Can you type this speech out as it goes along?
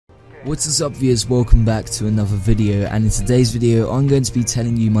What is up viewers, welcome back to another video, and in today's video I'm going to be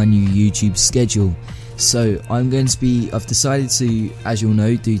telling you my new YouTube schedule. So I've decided to, as you'll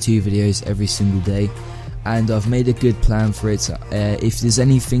know, do 2 videos every single day, and I've made a good plan for it. If there's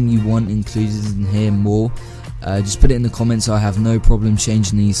anything you want included in here more, just put it in the comments. I have no problem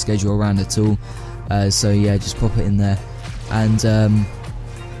changing the schedule around at all, so yeah, just pop it in there. And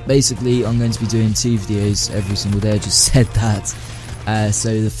basically I'm going to be doing 2 videos every single day. I just said that.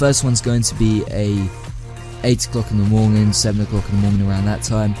 So the first one's going to be a 8 o'clock in the morning, 7 o'clock in the morning, around that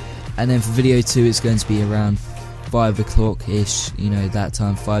time. And then for video 2 it's going to be around 5 o'clock ish, you know, that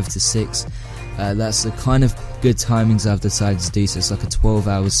time, 5 to 6. That's the kind of good timings I've decided to do, so it's like a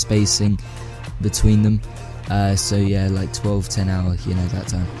 12-hour spacing between them. So yeah, like 10 hour, you know, that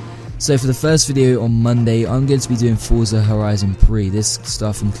time. So for the first video on Monday I'm going to be doing Forza Horizon 3. This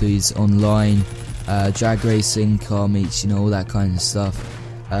stuff includes online, drag racing, car meets, you know, all that kind of stuff.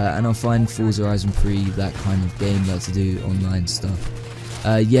 And I find Forza Horizon 3 that kind of game, like to do online stuff.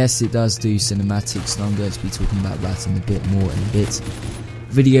 Yes, it does do cinematics, and I'm going to be talking about that in a bit more in a bit.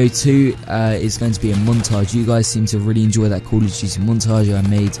 Video 2 is going to be a montage. You guys seem to really enjoy that Call of Duty montage I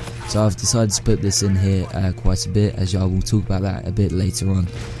made, so I've decided to put this in here quite a bit, as I will talk about that a bit later on.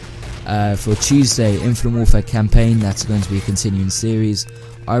 For Tuesday, Infinite Warfare campaign, that's going to be a continuing series.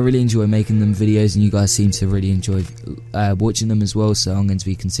 I really enjoy making them videos, and you guys seem to really enjoy watching them as well, so I'm going to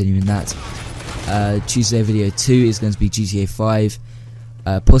be continuing that. Tuesday video 2 is going to be GTA 5,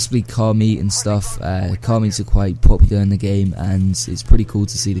 possibly car meet and stuff. Car meets are quite popular in the game, and it's pretty cool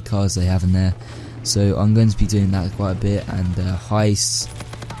to see the cars they have in there, so I'm going to be doing that quite a bit, and heists,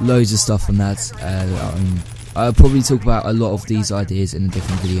 loads of stuff on that. I'll probably talk about a lot of these ideas in a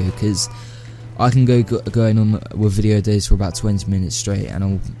different video, because I can going on with video days for about 20 minutes straight,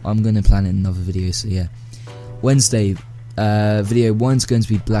 and I'm going to plan it in another video. So yeah, Wednesday, video 1's going to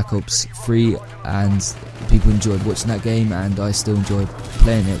be Black Ops 3, and people enjoyed watching that game, and I still enjoy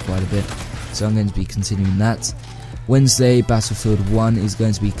playing it quite a bit, so I'm going to be continuing that. Wednesday, Battlefield 1 is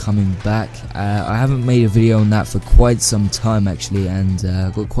going to be coming back. I haven't made a video on that for quite some time actually, and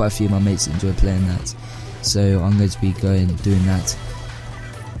I've got quite a few of my mates that enjoy playing that, so I'm going to be doing that.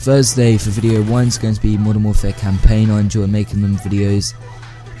 Thursday for video 1 is going to be Modern Warfare campaign. I enjoy making them videos.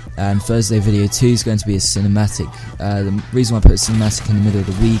 And Thursday video 2 is going to be a cinematic. The reason why I put a cinematic in the middle of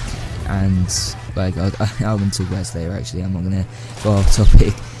the week, and like I'm going to talk about it later actually, I'm not going to go off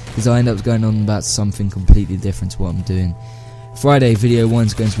topic, because I end up going on about something completely different to what I'm doing. Friday video 1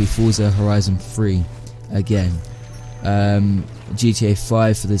 is going to be Forza Horizon 3 again. GTA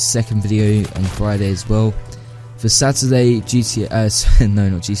 5 for the second video on Friday as well. For Saturday, no,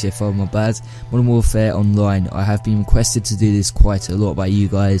 not GTA 5, my bad, Modern Warfare Online. I have been requested to do this quite a lot by you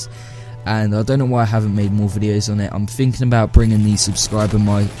guys, and I don't know why I haven't made more videos on it. I'm thinking about bringing the subscriber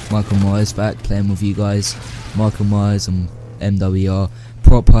Michael Myers back, playing with you guys. Michael Myers and MWR,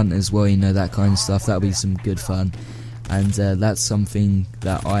 Prop Hunt as well, you know, that kind of stuff. That'll be some good fun, and that's something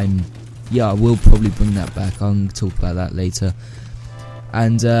that I will probably bring that back. I'm going to talk about that later.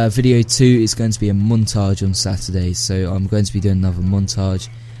 And video 2 is going to be a montage on Saturday, so I'm going to be doing another montage.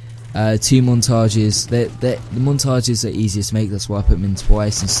 2 montages. The montages are easiest to make, that's why I put them in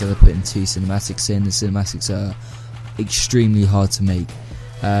twice instead of putting 2 cinematics in. The cinematics are extremely hard to make.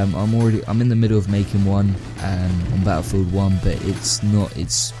 I'm in the middle of making one on Battlefield 1, but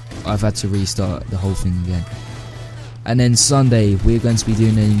I've had to restart the whole thing again. And then Sunday we're going to be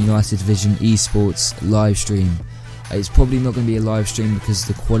doing a United Division ESports live stream. It's probably not going to be a live stream because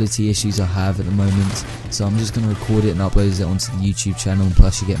of the quality issues I have at the moment, so I'm just going to record it and upload it onto the YouTube channel, and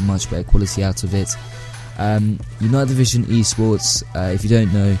plus you get much better quality out of it. United Division ESports, if you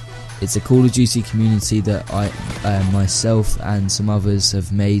don't know, it's a Call of Duty community that I myself and some others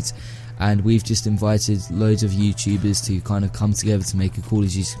have made, and we've just invited loads of YouTubers to kind of come together to make a Call of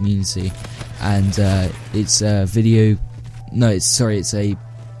Duty community. And it's a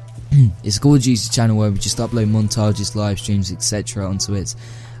it's a Call of Duty channel where we just upload montages, live streams, etc. onto it,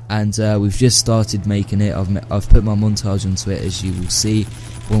 and we've just started making it. I've put my montage onto it, as you will see.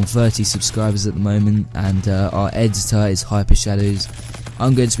 We're on 30 subscribers at the moment, and our editor is Hyper Shadows.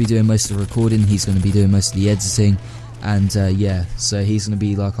 I'm going to be doing most of the recording, he's going to be doing most of the editing, and yeah, so he's going to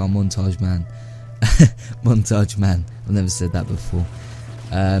be like our montage man. Montage man, I've never said that before.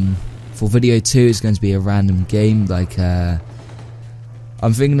 For video 2 it's going to be a random game, like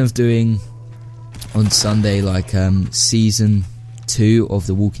I'm thinking of doing on Sunday like season 2 of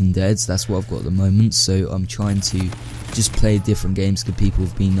The Walking Dead. That's what I've got at the moment, so I'm trying to just play different games because people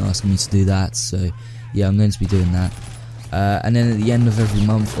have been asking me to do that, so yeah, I'm going to be doing that. And then at the end of every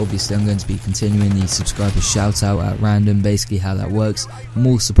month, obviously I'm going to be continuing the subscriber shout out at random. Basically how that works, the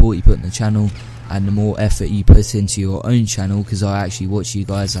more support you put in the channel and the more effort you put into your own channel, because I actually watch you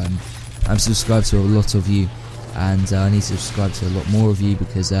guys, I'm subscribed to a lot of you, and I need to subscribe to a lot more of you,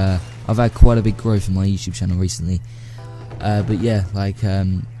 because I've had quite a big growth in my YouTube channel recently. But yeah, like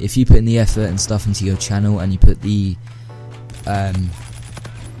if you put in the effort and stuff into your channel, and you put the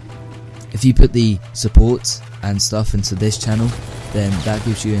if you put the support and stuff into this channel, then that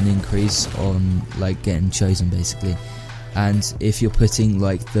gives you an increase on like getting chosen basically. And if you're putting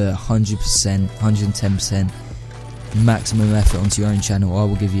like the 100%, 110% maximum effort onto your own channel, I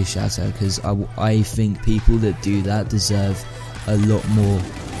will give you a shout out, because I think people that do that deserve a lot more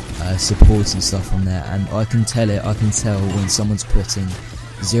support and stuff on there. And I can tell when someone's putting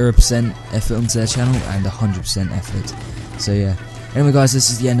 0% effort onto their channel and 100% effort. So yeah, anyway guys, this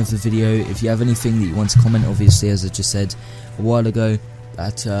is the end of the video. If you have anything that you want to comment, obviously as I just said a while ago,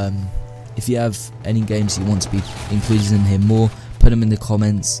 that if you have any games you want to be included in here more, put them in the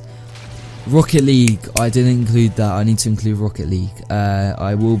comments. Rocket League, I didn't include that. I need to include Rocket League.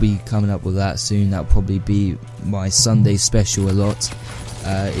 I will be coming up with that soon. That'll probably be my Sunday special a lot,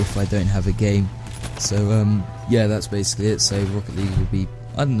 if I don't have a game. So yeah, that's basically it. So Rocket League will be,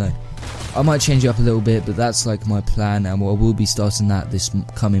 I don't know, I might change it up a little bit, but that's like my plan, and I will be starting that this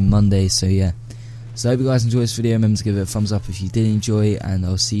coming Monday. So yeah, so I hope you guys enjoyed this video. Remember to give it a thumbs up if you did enjoy, and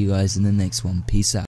I'll see you guys in the next one. Peace out.